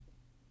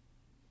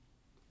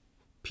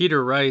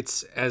Peter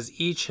writes, "As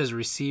each has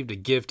received a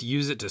gift,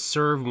 use it to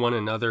serve one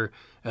another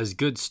as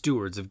good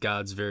stewards of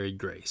God's varied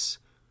grace.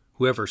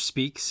 Whoever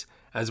speaks,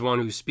 as one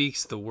who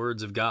speaks the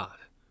words of God.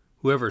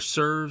 Whoever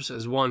serves,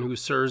 as one who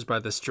serves by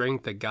the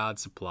strength that God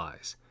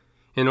supplies,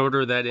 in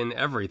order that in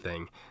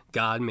everything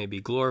God may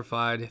be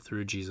glorified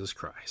through Jesus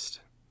Christ."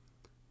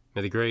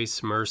 May the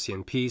grace, mercy,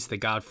 and peace that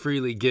God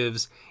freely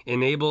gives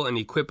enable and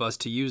equip us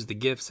to use the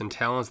gifts and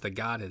talents that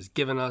God has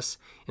given us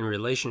in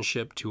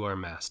relationship to our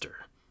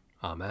Master.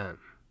 Amen.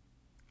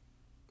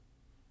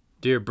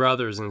 Dear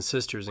brothers and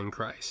sisters in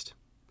Christ,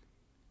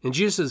 in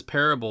Jesus'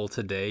 parable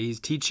today, he's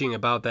teaching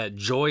about that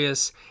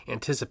joyous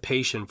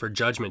anticipation for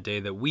Judgment Day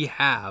that we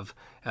have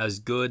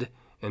as good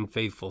and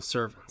faithful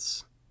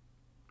servants.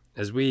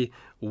 As we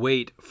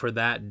wait for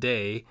that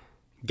day,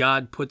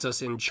 God puts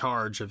us in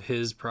charge of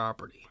his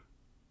property.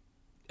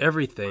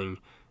 Everything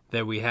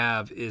that we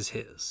have is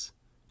his,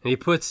 and he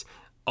puts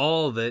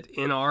all of it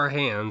in our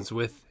hands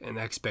with an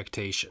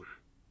expectation.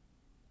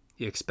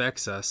 He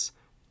expects us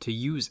to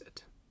use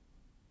it,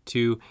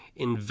 to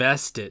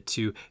invest it,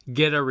 to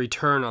get a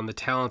return on the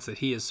talents that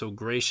he has so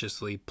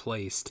graciously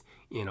placed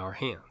in our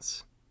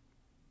hands.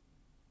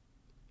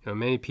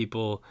 Many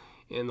people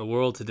in the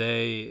world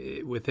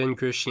today, within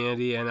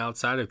Christianity and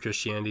outside of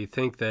Christianity,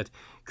 think that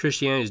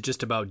Christianity is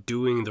just about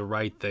doing the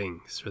right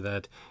things, or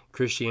that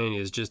Christianity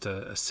is just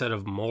a set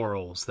of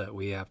morals that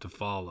we have to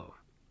follow.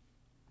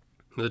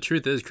 The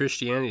truth is,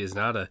 Christianity is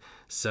not a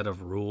set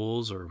of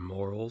rules or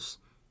morals.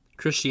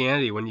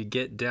 Christianity, when you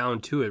get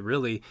down to it,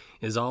 really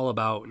is all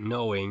about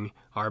knowing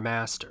our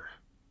Master.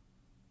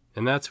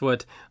 And that's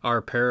what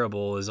our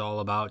parable is all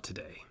about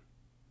today.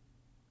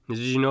 Did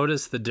you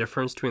notice the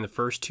difference between the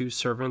first two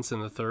servants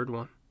and the third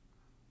one?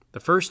 The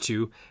first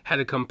two had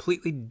a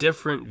completely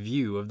different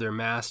view of their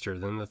master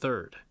than the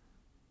third.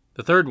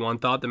 The third one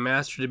thought the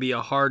master to be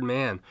a hard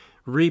man,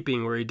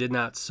 reaping where he did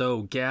not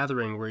sow,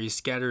 gathering where he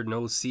scattered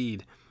no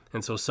seed,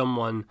 and so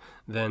someone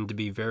then to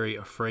be very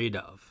afraid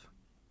of.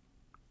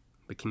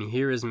 But can you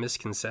hear his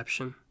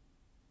misconception?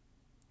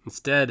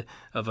 Instead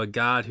of a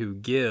God who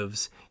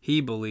gives,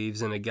 he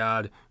believes in a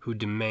God who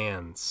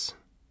demands,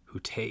 who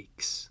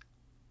takes.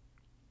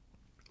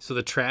 So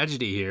the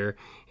tragedy here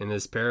in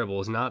this parable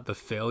is not the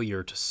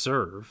failure to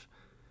serve,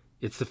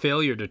 it's the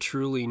failure to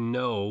truly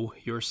know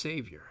your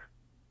Savior.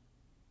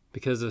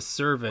 Because a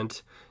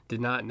servant did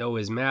not know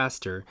his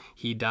master,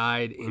 he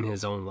died in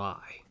his own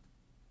lie.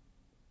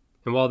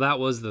 And while that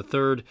was the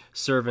third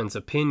servant's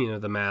opinion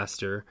of the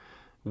master,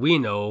 we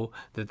know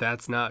that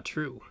that's not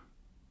true.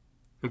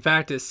 In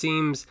fact, it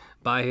seems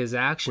by his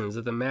actions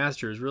that the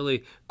master is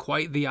really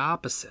quite the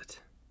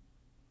opposite.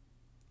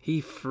 He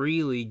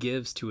freely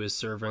gives to his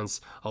servants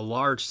a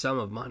large sum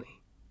of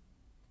money.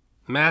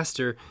 The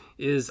master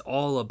is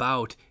all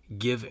about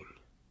giving.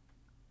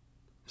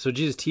 So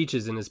Jesus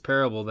teaches in his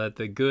parable that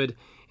the good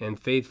and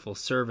faithful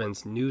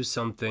servants knew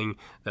something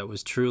that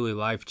was truly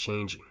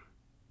life-changing.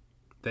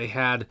 They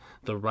had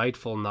the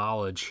rightful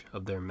knowledge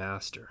of their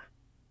master.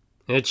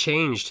 And it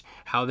changed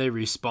how they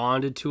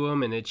responded to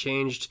him, and it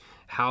changed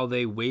how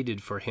they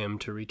waited for him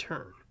to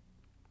return.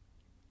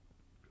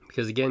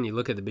 Because again, you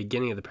look at the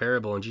beginning of the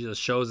parable, and Jesus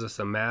shows us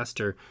a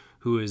master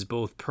who is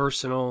both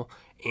personal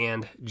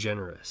and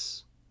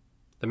generous.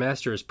 The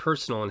master is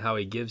personal in how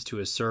he gives to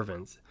his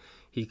servants.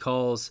 He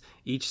calls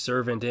each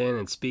servant in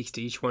and speaks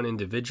to each one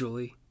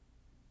individually.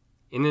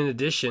 And in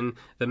addition,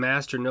 the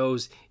master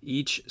knows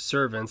each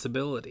servant's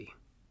ability,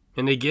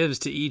 and he gives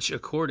to each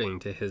according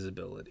to his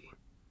ability.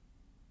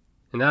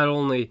 And not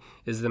only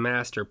is the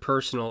master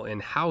personal in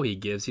how he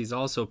gives, he's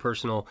also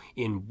personal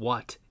in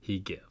what he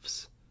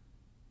gives.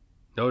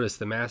 Notice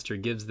the master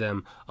gives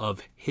them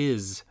of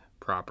his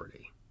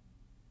property.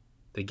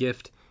 The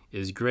gift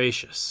is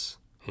gracious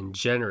and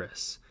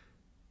generous.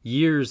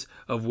 Years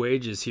of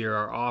wages here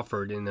are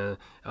offered in an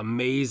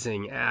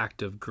amazing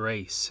act of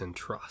grace and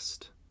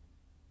trust.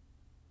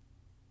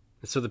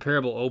 And so the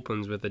parable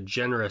opens with a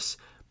generous,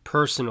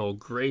 personal,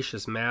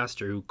 gracious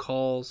master who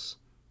calls,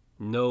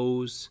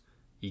 knows,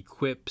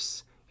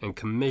 equips, and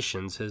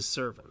commissions his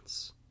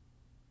servants.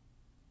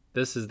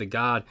 This is the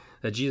God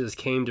that Jesus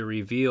came to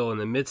reveal in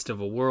the midst of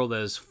a world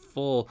that is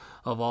full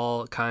of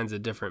all kinds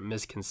of different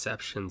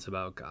misconceptions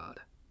about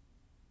God.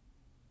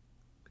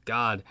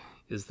 God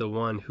is the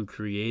one who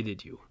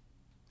created you,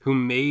 who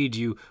made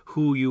you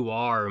who you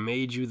are,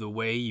 made you the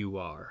way you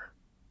are.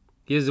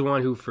 He is the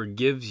one who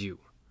forgives you,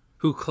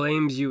 who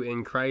claims you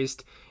in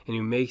Christ, and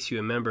who makes you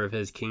a member of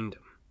his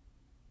kingdom.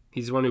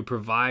 He's the one who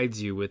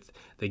provides you with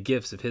the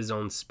gifts of his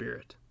own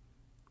Spirit.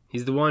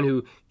 He's the one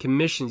who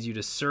commissions you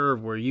to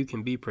serve where you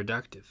can be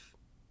productive.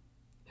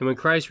 And when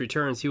Christ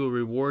returns, he will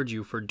reward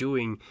you for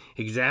doing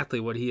exactly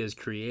what he has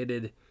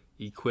created,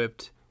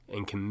 equipped,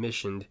 and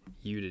commissioned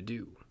you to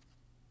do.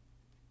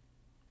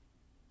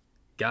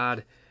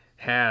 God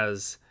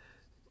has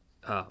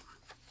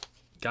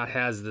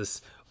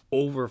this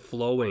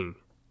overflowing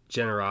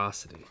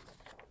generosity,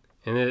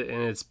 and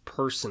it's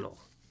personal,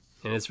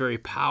 and it's very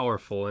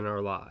powerful in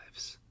our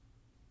lives.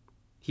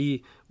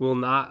 He will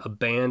not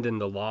abandon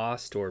the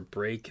lost or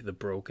break the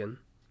broken.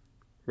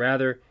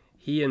 Rather,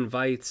 he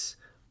invites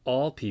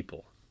all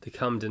people to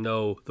come to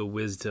know the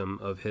wisdom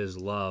of his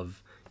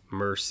love,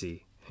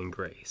 mercy, and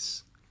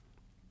grace.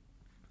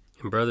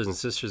 And brothers and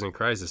sisters in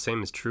Christ, the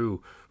same is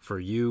true for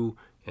you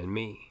and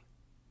me.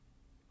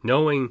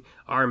 Knowing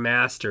our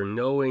Master,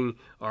 knowing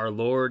our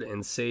Lord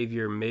and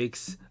Savior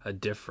makes a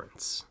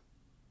difference.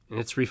 And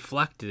it's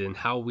reflected in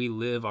how we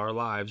live our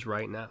lives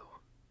right now.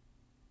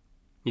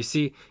 You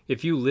see,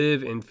 if you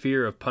live in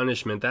fear of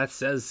punishment, that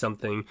says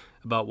something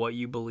about what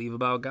you believe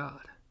about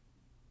God.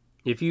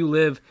 If you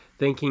live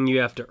thinking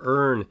you have to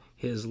earn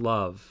his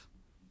love,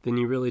 then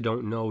you really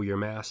don't know your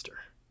Master.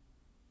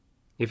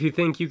 If you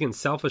think you can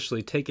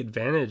selfishly take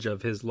advantage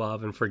of his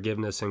love and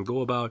forgiveness and go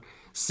about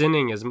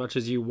sinning as much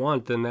as you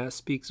want, then that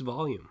speaks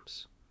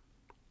volumes.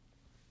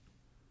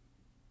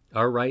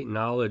 Our right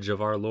knowledge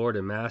of our Lord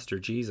and Master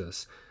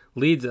Jesus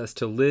leads us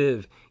to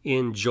live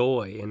in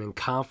joy and in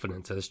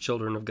confidence as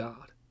children of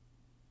God.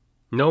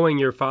 Knowing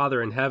your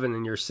Father in heaven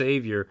and your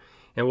Savior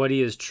and what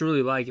he is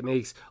truly like, it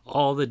makes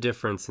all the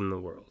difference in the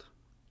world.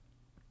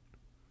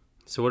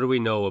 So what do we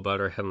know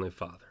about our Heavenly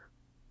Father?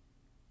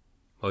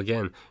 Well,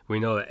 again, we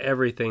know that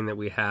everything that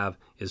we have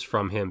is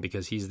from him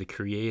because he's the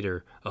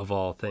creator of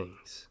all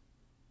things.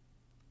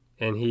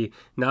 And he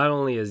not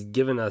only has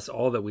given us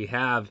all that we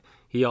have,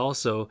 he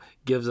also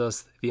gives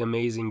us the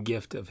amazing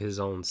gift of his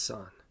own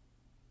Son.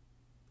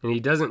 And he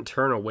doesn't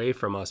turn away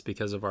from us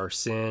because of our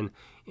sin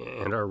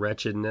and our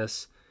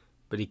wretchedness,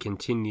 but he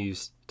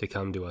continues to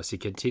come to us. He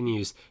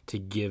continues to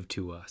give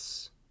to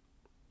us.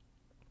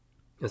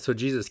 And so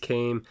Jesus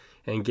came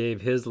and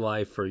gave his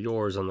life for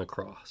yours on the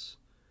cross.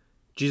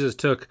 Jesus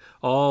took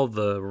all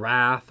the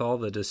wrath, all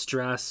the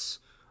distress,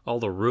 all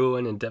the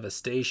ruin and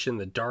devastation,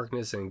 the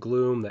darkness and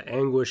gloom, the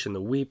anguish and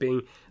the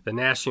weeping, the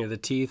gnashing of the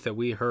teeth that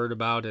we heard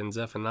about in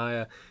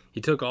Zephaniah. He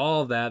took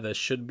all that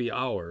should be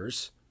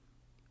ours.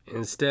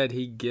 Instead,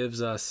 he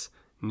gives us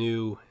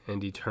new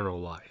and eternal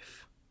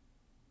life.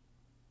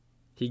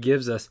 He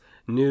gives us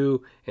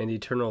new and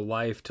eternal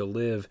life to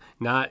live,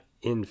 not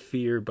in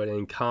fear, but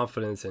in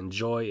confidence and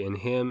joy in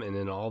him and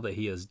in all that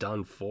he has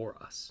done for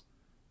us.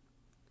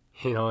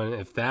 And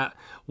if that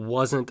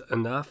wasn't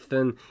enough,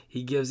 then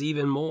he gives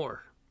even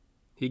more.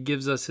 He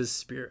gives us his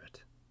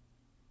Spirit.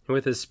 And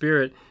with his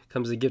Spirit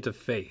comes the gift of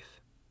faith,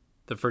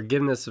 the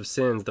forgiveness of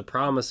sins, the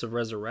promise of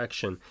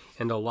resurrection,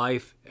 and a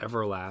life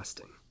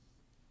everlasting.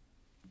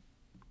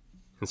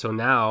 And so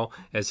now,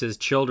 as his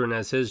children,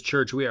 as his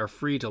church, we are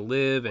free to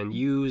live and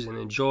use and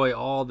enjoy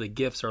all the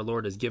gifts our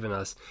Lord has given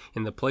us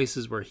in the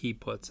places where he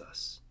puts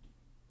us.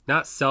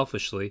 Not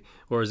selfishly,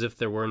 or as if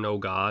there were no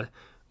God,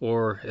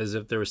 or as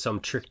if there was some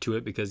trick to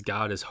it because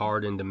God is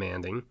hard and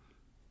demanding.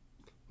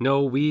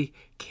 No, we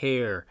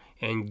care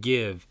and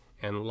give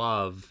and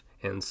love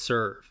and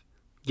serve,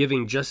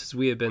 giving just as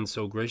we have been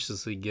so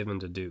graciously given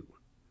to do.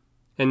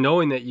 And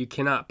knowing that you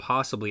cannot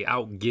possibly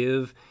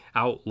outgive,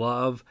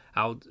 outlove,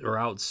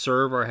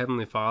 outserve our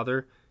Heavenly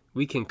Father,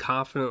 we can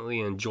confidently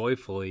and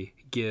joyfully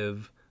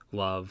give,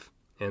 love,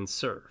 and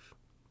serve.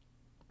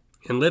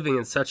 And living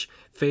in such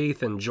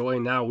faith and joy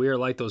now, we are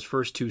like those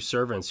first two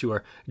servants who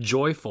are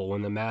joyful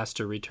when the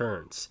Master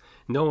returns,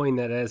 knowing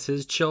that as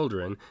his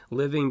children,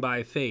 living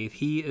by faith,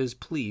 he is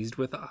pleased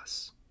with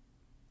us.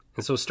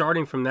 And so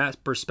starting from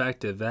that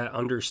perspective, that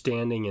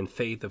understanding and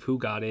faith of who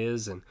God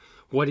is and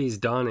what he's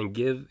done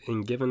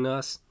and given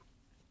us,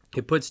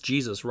 it puts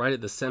Jesus right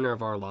at the center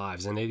of our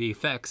lives, and it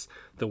affects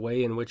the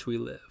way in which we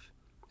live.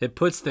 It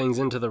puts things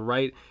into the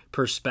right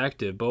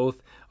perspective,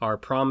 both our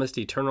promised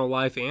eternal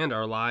life and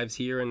our lives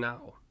here and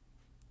now.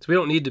 So we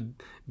don't need to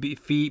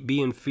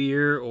be in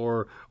fear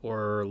or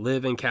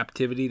live in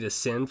captivity to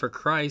sin. For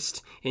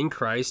Christ, in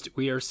Christ,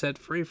 we are set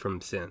free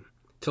from sin,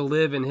 to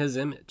live in his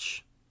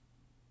image.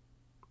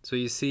 So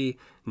you see,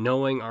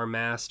 knowing our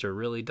Master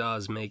really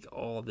does make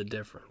all the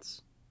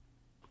difference.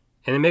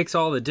 And it makes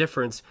all the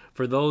difference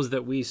for those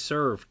that we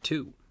serve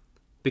too.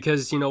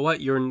 Because you know what?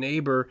 Your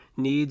neighbor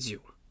needs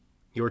you.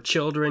 Your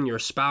children, your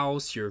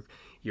spouse,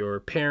 your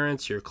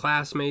parents, your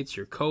classmates,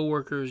 your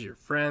coworkers, your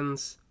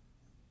friends.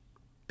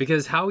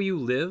 Because how you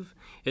live,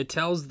 it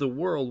tells the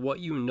world what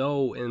you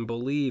know and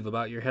believe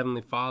about your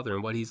Heavenly Father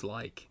and what he's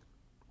like.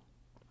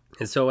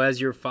 And so as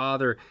your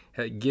Father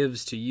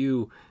gives to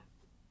you,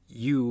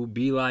 you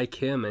be like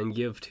him and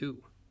give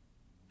too.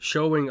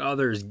 Showing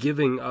others,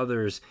 giving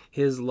others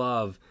his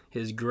love,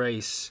 his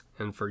grace,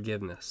 and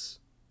forgiveness.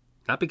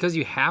 Not because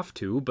you have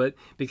to, but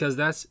because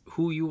that's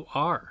who you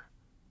are.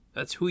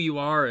 That's who you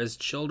are as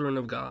children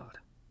of God.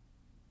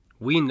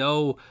 We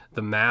know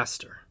the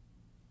Master.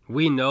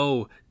 We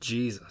know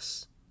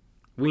Jesus.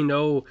 We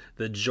know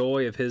the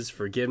joy of his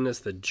forgiveness,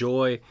 the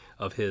joy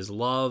of his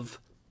love,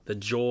 the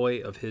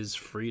joy of his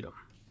freedom.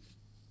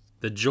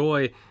 The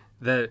joy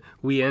that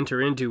we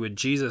enter into with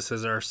Jesus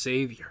as our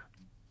Savior.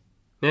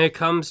 And it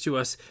comes to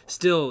us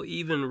still,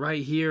 even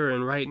right here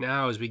and right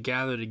now, as we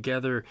gather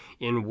together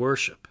in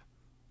worship.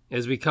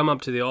 As we come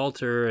up to the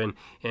altar and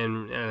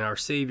our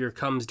Savior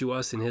comes to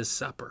us in his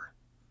supper.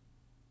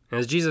 And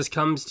as Jesus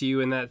comes to you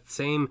in that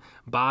same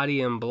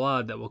body and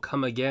blood that will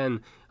come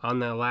again on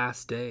that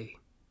last day,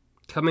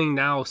 coming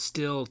now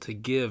still to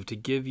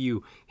give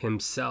you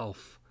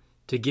himself,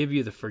 to give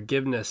you the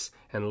forgiveness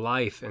and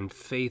life and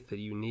faith that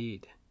you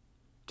need,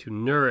 to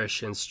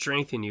nourish and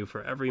strengthen you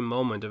for every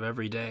moment of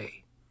every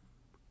day.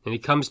 And he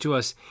comes to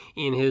us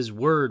in his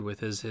word with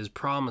his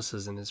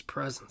promises and his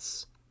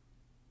presence.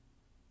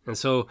 And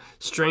so,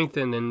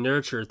 strengthened and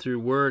nurtured through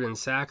word and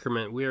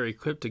sacrament, we are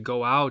equipped to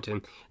go out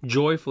and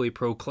joyfully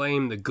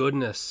proclaim the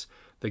goodness,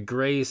 the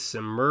grace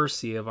and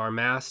mercy of our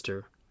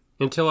Master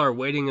until our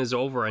waiting is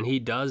over and he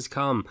does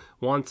come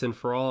once and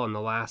for all on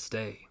the last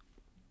day.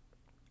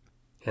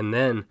 And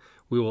then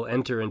we will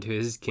enter into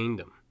his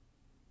kingdom,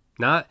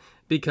 not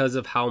because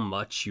of how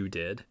much you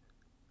did,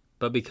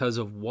 but because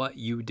of what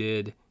you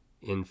did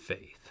in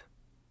faith.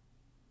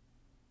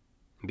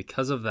 And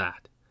because of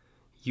that,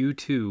 you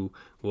too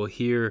will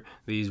hear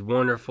these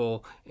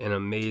wonderful and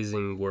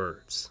amazing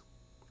words.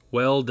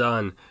 Well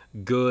done,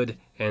 good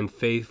and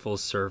faithful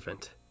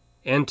servant.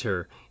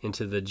 Enter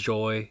into the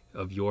joy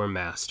of your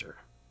Master.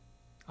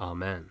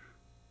 Amen.